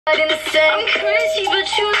I'm crazy,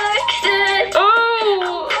 but you liked it.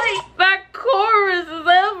 Oh, that chorus is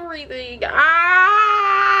everything.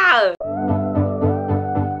 Ah!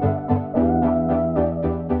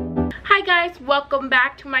 Hi guys, welcome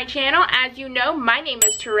back to my channel. As you know, my name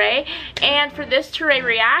is Tarae, and for this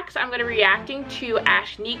TaraeReacts, I'm going to be reacting to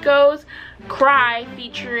Ashnikko-Cry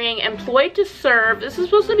featuring Employed to Serve. This is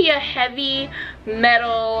supposed to be a heavy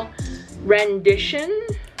metal rendition,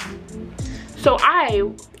 so I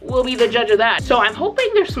will be the judge of that. So I'm hoping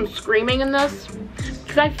there's some screaming in this,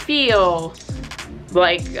 because I feel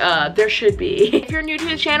like there should be. If you're new to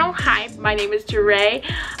the channel, hi, my name is Tarae.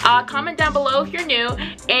 Comment down below if you're new,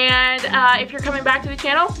 and if you're coming back to the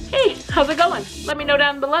channel, hey, how's it going? Let me know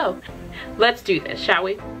down below. Let's do this, shall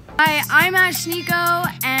we? Hi, I'm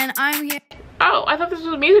Ashnikko, and I'm here. Oh, I thought this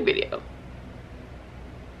was a music video.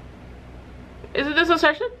 Isn't this a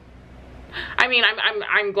session? I mean,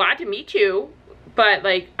 I'm glad to meet you, but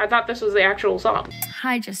like, I thought this was the actual song.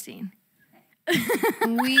 Hi, Justine.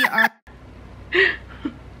 We are.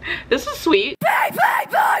 This is sweet. Bang, bang,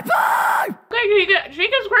 bang, bang! Okay, she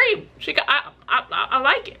can scream. I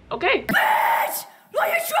like it. Okay. Bitch! Are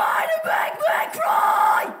you trying to make me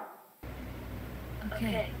cry?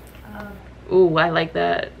 Okay. Ooh, I like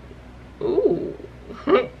that. Ooh.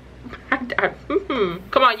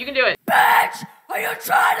 Come on, you can do it. Bitch! Are you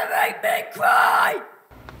trying to make me cry?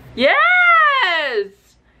 Yes!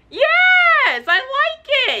 Yes! I like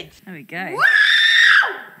it! There we go.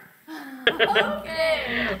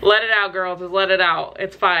 Okay. Let it out, girls. Just let it out.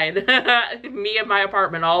 It's fine. Me in my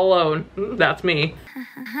apartment all alone. That's me.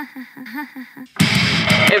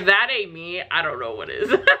 If that ain't me, I don't know what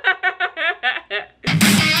is. Ooh,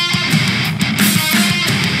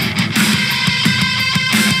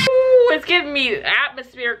 it's giving me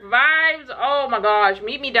atmospheric vibes. Oh my gosh.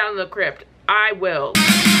 Meet me down in the crypt. I will.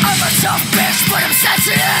 I'm a tough bitch, but I'm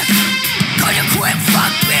sensitive. Gonna quit, fuck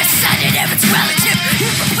this, sensitive, it's relative.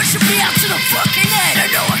 You've been pushing me out to the fucking end. I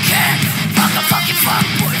know I can't. Fuck a fucking fuck,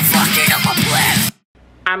 boy, fucking up my bliss.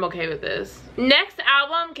 I'm okay with this. Next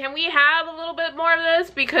album, can we have a little bit more of this?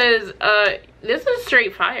 Because this is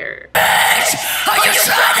straight fire. Bitch, are you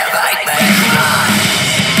trying to make me cry?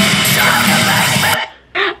 Trying to make me.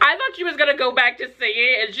 I thought she was gonna go back to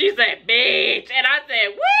singing, and she said bitch, and I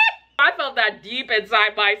said what? I felt that deep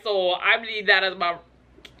inside my soul. I need that as my.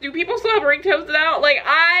 Do people still have ringtones now? Like,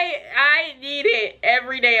 I need it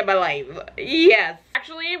every day of my life. Yes.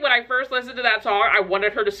 Actually, when I first listened to that song, I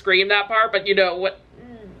wanted her to scream that part, but you know what?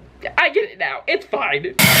 I get it now. It's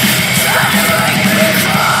fine.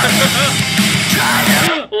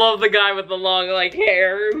 Love the guy with the long, like,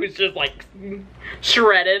 hair who's just, like,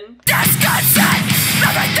 shredding. Okay,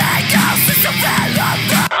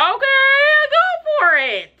 go for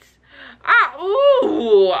it.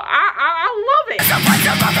 Ooh, I love it. Bitch,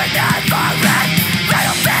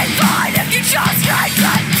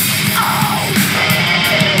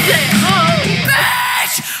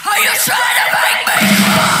 are you trying to make me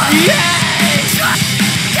cry? Yes!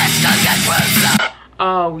 Yes!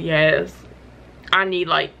 Oh, yes. I need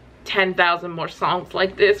like 10,000 more songs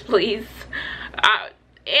like this, please. And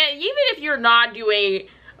even if you're not doing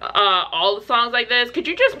all the songs like this, could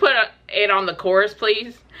you just put it on the chorus,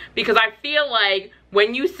 please? Because I feel like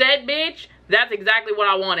when you said bitch, that's exactly what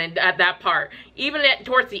I wanted at that part. Even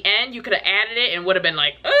towards the end, you could have added it and would have been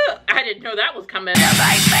like, ugh, I didn't know that was coming.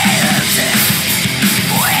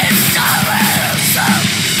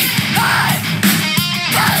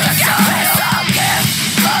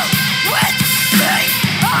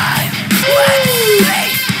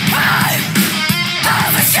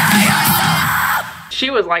 She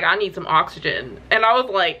was like, I need some oxygen. And I was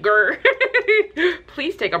like, girl,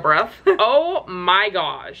 please take a breath. Oh my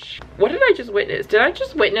gosh. What did I just witness? Did I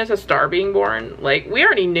just witness a star being born? Like, we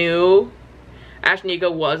already knew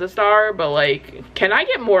Ashnikko was a star, but like, can I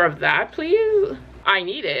get more of that, please? I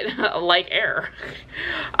need it, like air.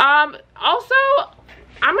 Also,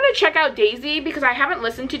 I'm gonna check out Daisy because I haven't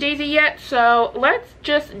listened to Daisy yet, so let's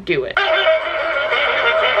just do it.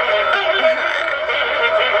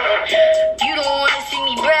 You don't wanna see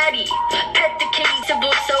me bratty. Pet the kitty to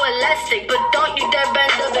look so elastic, but don't you dare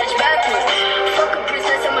bend the bitch backwards. Fuck a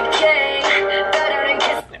princess, I'm a king. Better than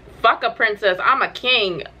kiss. Fuck a princess, I'm a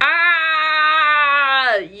king.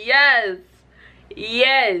 Ah, yes,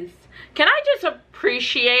 yes. Can I just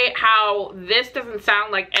appreciate how this doesn't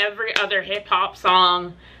sound like every other hip hop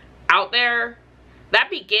song out there? That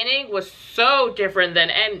beginning was so different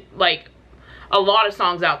than like a lot of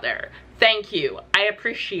songs out there. Thank you. I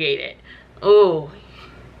appreciate it. Ooh.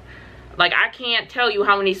 Like, I can't tell you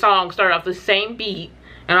how many songs start off the same beat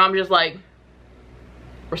and I'm just like,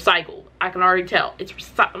 recycled. I can already tell. It's Being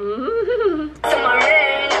a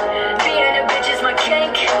bitch is my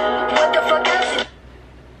kink. What the fuck else?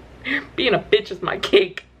 Being a bitch is my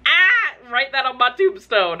kink. Ah! Write that on my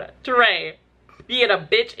tombstone. Tarae. Being a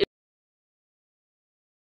bitch is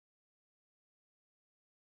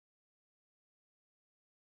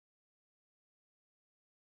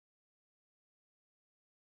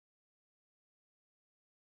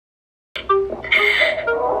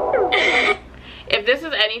if this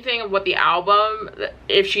is anything of what the album,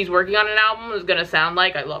 if she's working on an album, is gonna sound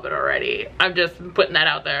like, I love it already. I'm just putting that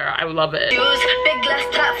out there. I love it. Big glass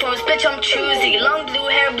platforms, bitch, I'm choosy. Long blue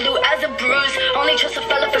hair, blue as a bruise. Only trust a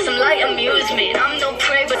fella for some light amusement. I'm no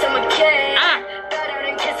prey, but I'm a king. Bow down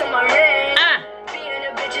and kiss on my ring. Being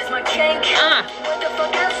a bitch is my kink. What the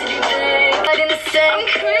fuck else did you think? I didn't say I'm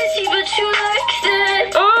crazy, but you liked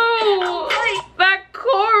it. Oh, that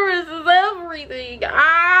chorus is everything.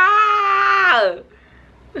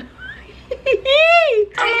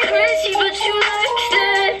 I'm crazy, but you liked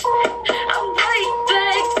it. I'm right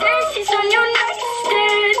back, dances on your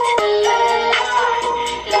nightstand.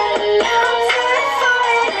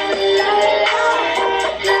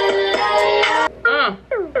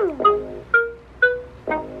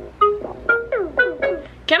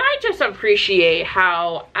 Can I just appreciate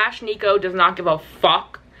how Ashnikko does not give a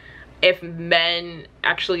fuck if men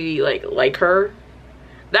actually like her?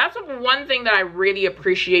 That's one thing that I really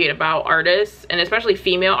appreciate about artists, and especially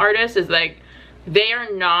female artists, is like they are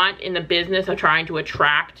not in the business of trying to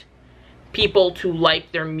attract people to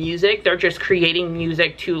like their music. They're just creating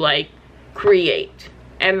music to like create.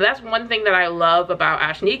 And that's one thing that I love about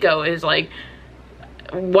Ashnikko is like,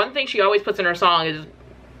 one thing she always puts in her song is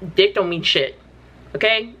dick don't mean shit.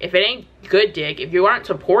 Okay? If it ain't good dick, if you aren't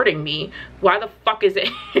supporting me, why the fuck is it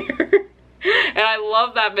here? And I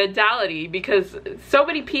love that mentality because so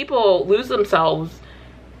many people lose themselves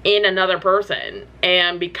in another person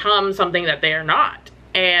and become something that they are not.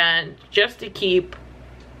 And just to keep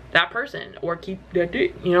that person or keep that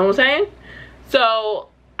dick, you know what I'm saying? So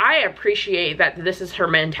I appreciate that this is her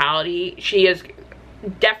mentality. She is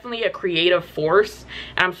definitely a creative force.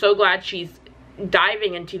 And I'm so glad she's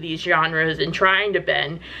diving into these genres and trying to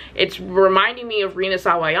bend. It's reminding me of Rina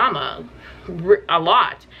Sawayama a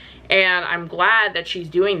lot. And I'm glad that she's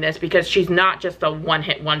doing this because she's not just a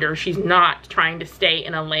one-hit wonder. She's not trying to stay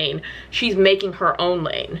in a lane. She's making her own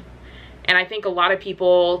lane. And I think a lot of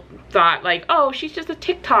people thought like, oh, she's just a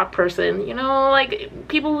TikTok person. You know, like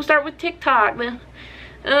people who start with TikTok, they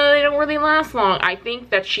don't really last long. I think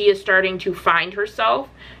that she is starting to find herself.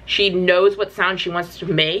 She knows what sound she wants to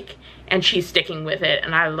make and she's sticking with it.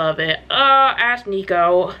 And I love it.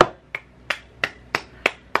 Ashnikko.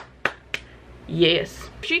 Yes.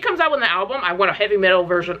 If she comes out with an album, I want a heavy metal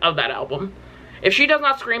version of that album. If she does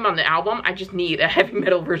not scream on the album, I just need a heavy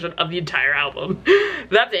metal version of the entire album.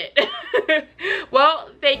 That's it. Well,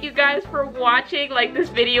 thank you guys for watching. Like this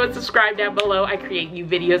video and subscribe down below. I create new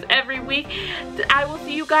videos every week. I will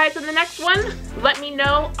see you guys in the next one. Let me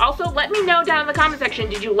know. Also, let me know down in the comment section,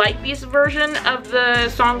 did you like this version of the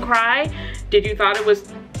song Cry? Did you thought it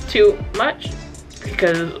was too much?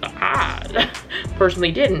 Because I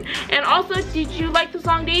personally didn't. And also, did you like the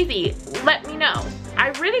song Daisy? Let me know. I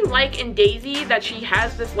really like in Daisy that she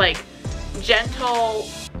has this like gentle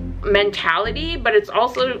mentality, but it's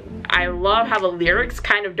also, I love how the lyrics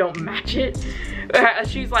kind of don't match it.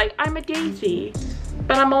 She's like, I'm a daisy,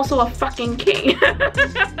 but I'm also a fucking king.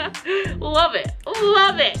 Love it.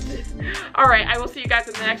 Love it. All right, I will see you guys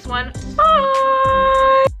in the next one.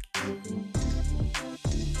 Bye.